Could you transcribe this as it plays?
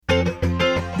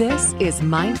This is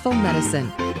Mindful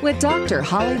Medicine with Dr.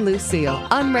 Holly Lucille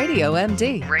on Radio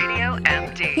MD. Radio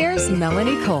MD. Here's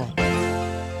Melanie Cole.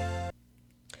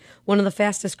 One of the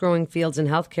fastest growing fields in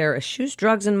healthcare eschews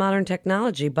drugs and modern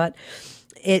technology, but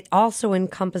it also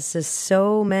encompasses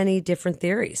so many different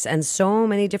theories and so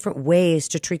many different ways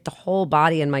to treat the whole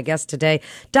body. And my guest today,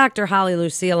 Dr. Holly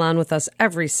Lucille, on with us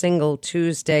every single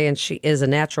Tuesday. And she is a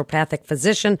naturopathic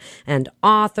physician and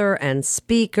author and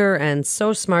speaker and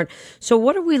so smart. So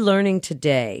what are we learning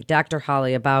today, Dr.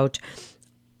 Holly, about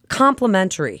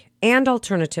complementary and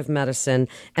alternative medicine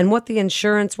and what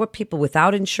people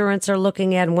without insurance are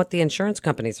looking at and what the insurance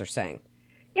companies are saying?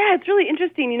 Yeah, it's really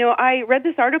interesting. You know, I read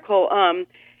this article,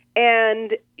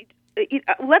 and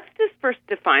let's just first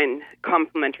define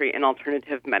complementary and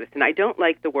alternative medicine. I don't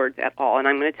like the words at all, and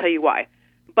I'm going to tell you why.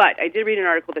 But I did read an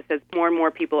article that says more and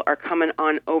more people are coming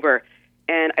on over,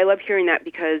 and I love hearing that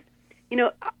because, you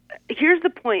know, here's the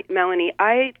point, Melanie.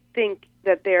 I think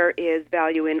that there is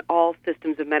value in all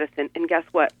systems of medicine, and guess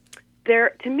what?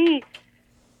 To me,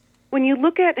 when you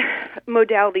look at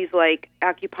modalities like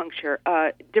acupuncture,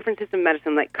 different system of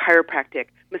medicine like chiropractic,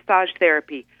 massage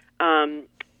therapy,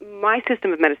 my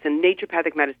system of medicine,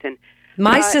 naturopathic medicine.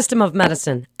 My system of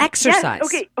medicine, exercise.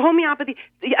 Yes, okay, homeopathy,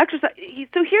 the exercise.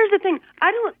 So here's the thing: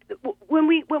 when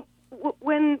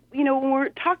we're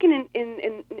talking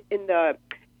in the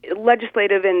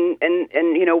legislative and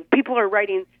you know people are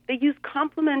writing, they use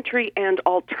complementary and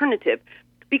alternative.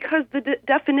 Because the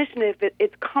definition of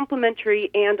it's complementary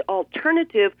and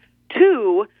alternative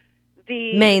to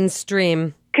the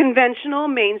conventional,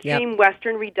 mainstream,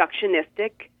 Western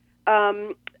reductionistic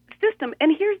system.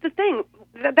 And here's the thing.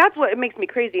 That's what makes me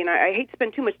crazy, and I hate to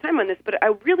spend too much time on this, but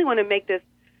I really want to make this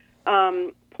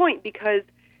point because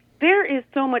there is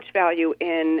so much value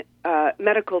in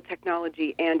medical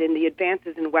technology and in the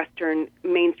advances in Western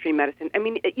mainstream medicine. I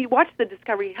mean, you watch the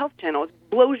Discovery Health Channel, it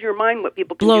blows your mind what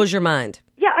people can do. Blows your mind.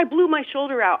 Yeah, I blew my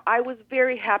shoulder out. I was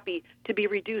very happy to be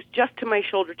reduced just to my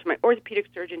shoulder, to my orthopedic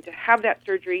surgeon, to have that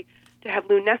surgery, to have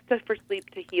Lunesta for sleep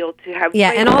to heal, to have...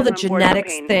 Yeah, and all the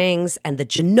genetics things and the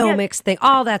genomics thing,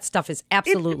 all that stuff is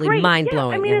absolutely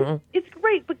mind-blowing. Yeah, I mean, it's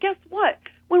great, but guess what?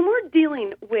 When we're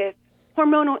dealing with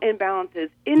hormonal imbalances,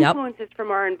 influences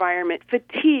from our environment,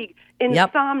 fatigue,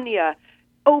 insomnia,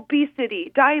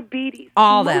 obesity, diabetes,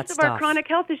 all that most of our chronic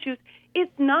health issues,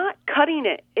 it's not cutting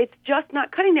it. It's just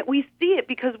not cutting it. We see it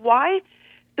because why?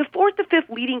 The fourth to fifth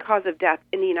leading cause of death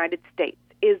in the United States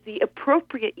is the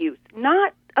appropriate use,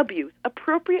 not abuse,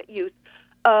 appropriate use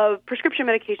of prescription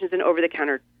medications and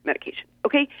over-the-counter medications.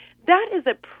 Okay? That is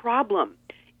a problem.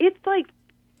 It's like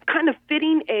kind of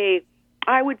fitting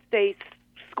I would say,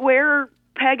 square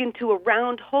peg into a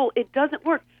round hole. It doesn't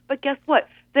work. But guess what?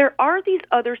 There are these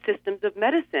other systems of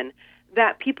medicine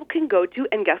that people can go to,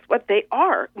 and guess what? They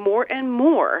are more and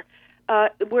more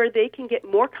where they can get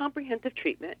more comprehensive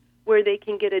treatment, where they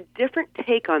can get a different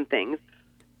take on things.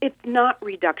 It's not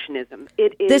reductionism.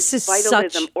 It is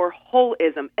vitalism or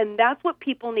holism, and that's what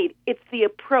people need. It's the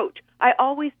approach. I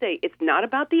always say it's not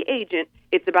about the agent,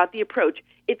 it's about the approach.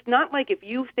 It's not like if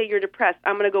you say you're depressed,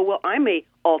 I'm going to go, well, I'm a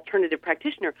alternative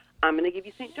practitioner. I'm going to give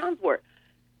you St. John's wort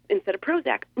instead of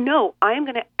Prozac. No, I am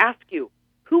going to ask you,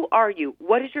 who are you?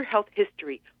 What is your health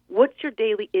history? What's your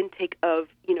daily intake of,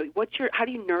 how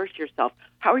do you nourish yourself?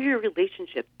 How are your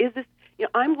relationships? Is this,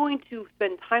 I'm going to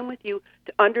spend time with you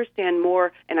to understand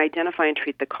more and identify and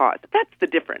treat the cause. That's the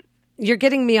difference. You're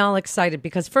getting me all excited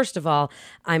because, first of all,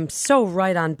 I'm so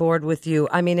right on board with you.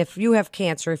 I mean, if you have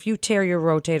cancer, if you tear your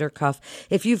rotator cuff,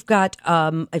 if you've got,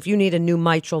 if you need a new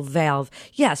mitral valve,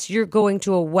 yes, you're going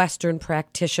to a Western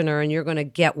practitioner and you're going to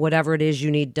get whatever it is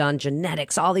you need done,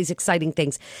 genetics, all these exciting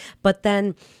things. But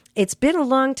then it's been a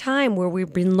long time where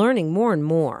we've been learning more and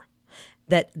more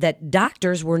that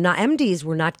doctors were not, MDs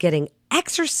were not getting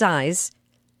exercise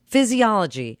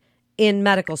physiology in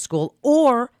medical school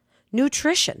or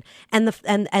nutrition, and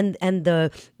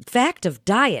the fact of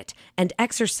diet and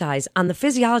exercise on the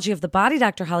physiology of the body,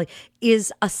 Dr. Holly,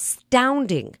 is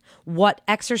astounding. What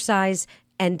exercise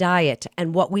and diet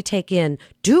and what we take in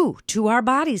do to our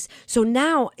bodies. So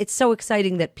now it's so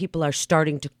exciting that people are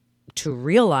starting to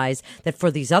realize that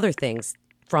for these other things,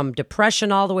 from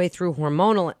depression all the way through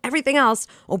hormonal, everything else,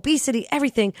 obesity,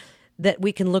 everything, that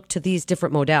we can look to these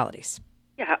different modalities.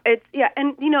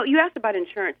 And you asked about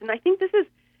insurance, and I think this is,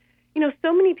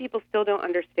 so many people still don't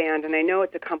understand, and I know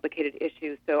it's a complicated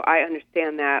issue, so I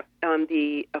understand that,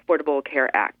 the Affordable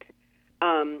Care Act.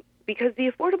 Because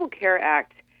the Affordable Care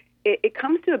Act, it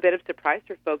comes to a bit of surprise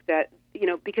for folks that,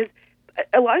 because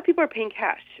a lot of people are paying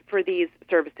cash for these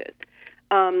services.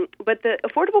 But the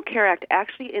Affordable Care Act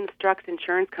actually instructs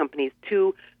insurance companies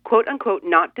to, quote unquote,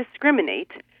 not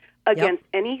discriminate against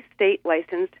any state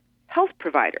licensed health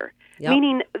provider. Yep.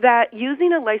 Meaning that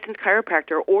using a licensed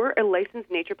chiropractor or a licensed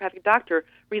naturopathic doctor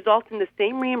results in the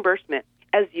same reimbursement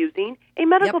as using a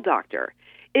medical doctor.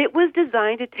 It was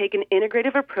designed to take an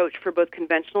integrative approach for both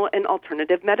conventional and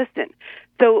alternative medicine.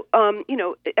 So,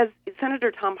 as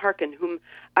Senator Tom Harkin, whom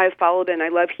I've followed and I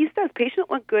love, he says patients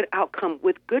want good outcome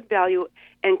with good value,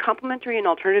 and complementary and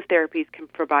alternative therapies can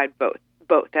provide both.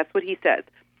 That's what he says.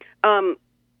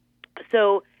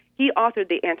 So he authored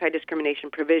the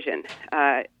anti-discrimination provision,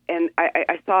 and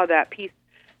I saw that piece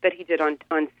that he did on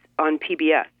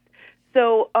PBS.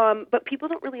 So, but people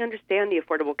don't really understand the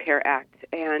Affordable Care Act,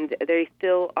 and they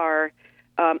still are,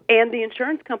 and the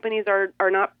insurance companies are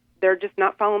not, they're just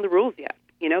not following the rules yet.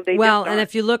 And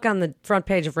if you look on the front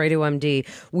page of Radio MD,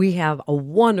 we have a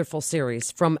wonderful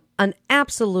series from an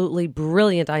absolutely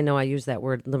brilliant, I know I use that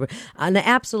word, an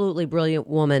absolutely brilliant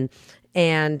woman.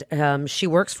 And she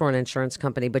works for an insurance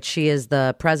company, but she is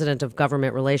the president of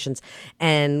government relations.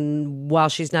 And while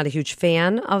she's not a huge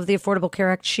fan of the Affordable Care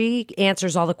Act, she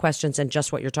answers all the questions and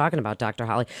just what you're talking about, Dr.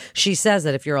 Holly. She says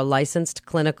that if you're a licensed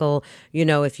clinical,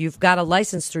 if you've got a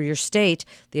license through your state,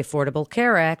 the Affordable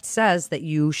Care Act says that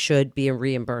you should be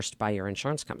reimbursed by your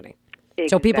insurance company. Exactly.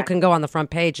 So people can go on the front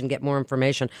page and get more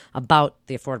information about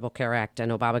the Affordable Care Act and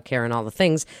Obamacare and all the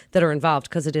things that are involved,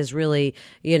 because it is really,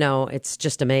 it's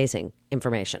just amazing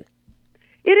information.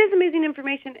 It is amazing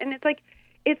information, and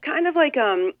it's kind of like,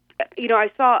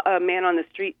 I saw a Man on the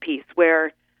Street piece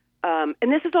where, and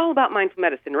this is all about mindful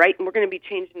medicine, right? And we're going to be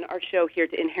changing our show here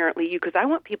to Inherently You, because I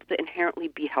want people to inherently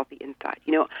be healthy inside,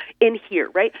 in here,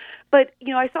 right? But,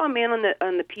 I saw a Man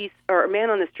on the piece, or a Man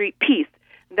on the Street piece,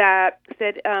 that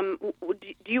said,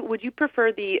 would you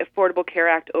prefer the Affordable Care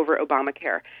Act over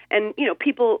Obamacare? And,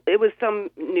 people, it was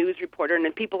some news reporter, and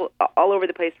then people all over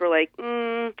the place were like,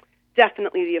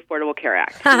 definitely the Affordable Care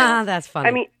Act. That's funny.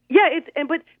 I mean, yeah,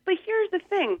 but here's the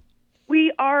thing.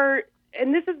 We are,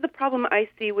 and this is the problem I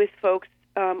see with folks,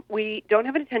 we don't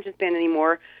have an attention span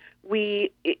anymore.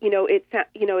 It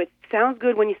sounds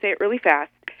good when you say it really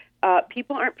fast.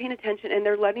 People aren't paying attention, and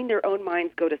they're letting their own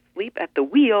minds go to sleep at the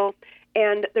wheel,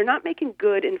 and they're not making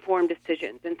good, informed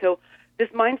decisions. And so this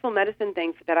mindful medicine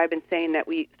thing that I've been saying that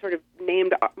we sort of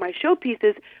named my show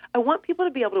pieces, I want people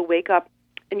to be able to wake up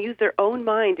and use their own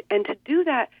mind. And to do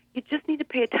that, you just need to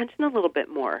pay attention a little bit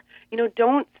more.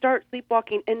 Don't start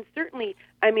sleepwalking. And certainly,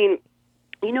 as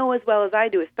well as I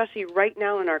do, especially right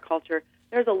now in our culture,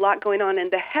 there's a lot going on.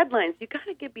 And the headlines, you got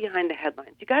to get behind the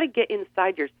headlines. You got to get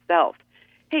inside yourself.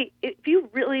 Hey,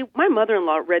 my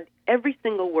mother-in-law read every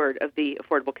single word of the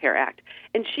Affordable Care Act,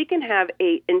 and she can have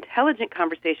a intelligent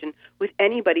conversation with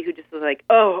anybody who just is like,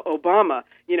 oh, Obama,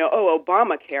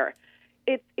 Obamacare.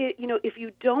 If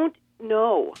you don't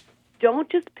know, don't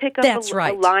just pick up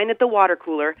a line at the water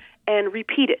cooler and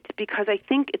repeat it, because I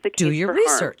think it's a case Do your for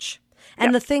research. Harm.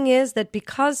 And the thing is that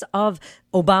because of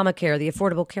Obamacare, the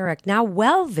Affordable Care Act, now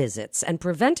well visits and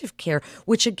preventive care,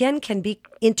 which again can be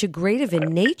integrative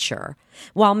in nature,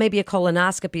 while maybe a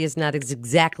colonoscopy is not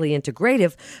exactly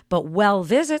integrative, but well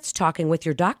visits, talking with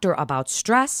your doctor about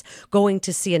stress, going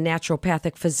to see a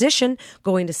naturopathic physician,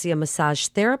 going to see a massage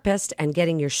therapist, and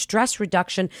getting your stress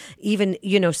reduction, even,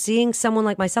 seeing someone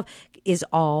like myself is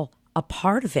all a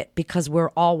part of it, because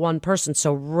we're all one person.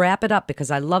 So wrap it up, because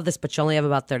I love this, but you only have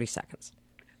about 30 seconds.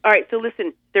 All right, so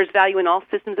listen, there's value in all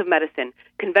systems of medicine.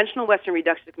 Conventional Western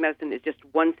reductionist medicine is just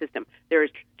one system. There is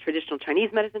traditional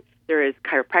Chinese medicine, there is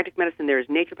chiropractic medicine, there is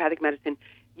naturopathic medicine.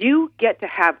 You get to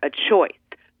have a choice.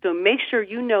 So make sure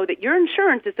you know that your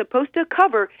insurance is supposed to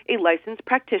cover a licensed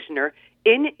practitioner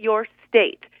in your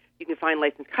state. You can find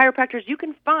licensed chiropractors. You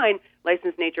can find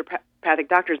licensed naturopathic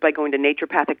doctors by going to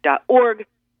naturopathic.org.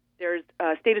 There's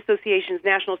state associations,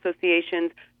 national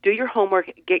associations. Do your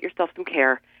homework, get yourself some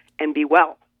care, and be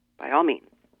well, by all means.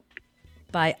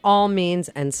 By all means,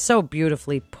 and so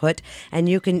beautifully put. And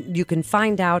you can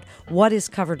find out what is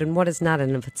covered and what is not.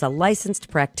 And if it's a licensed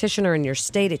practitioner in your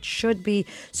state, it should be.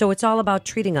 So it's all about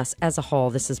treating us as a whole.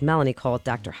 This is Melanie Cole with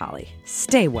Dr. Holly.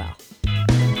 Stay well.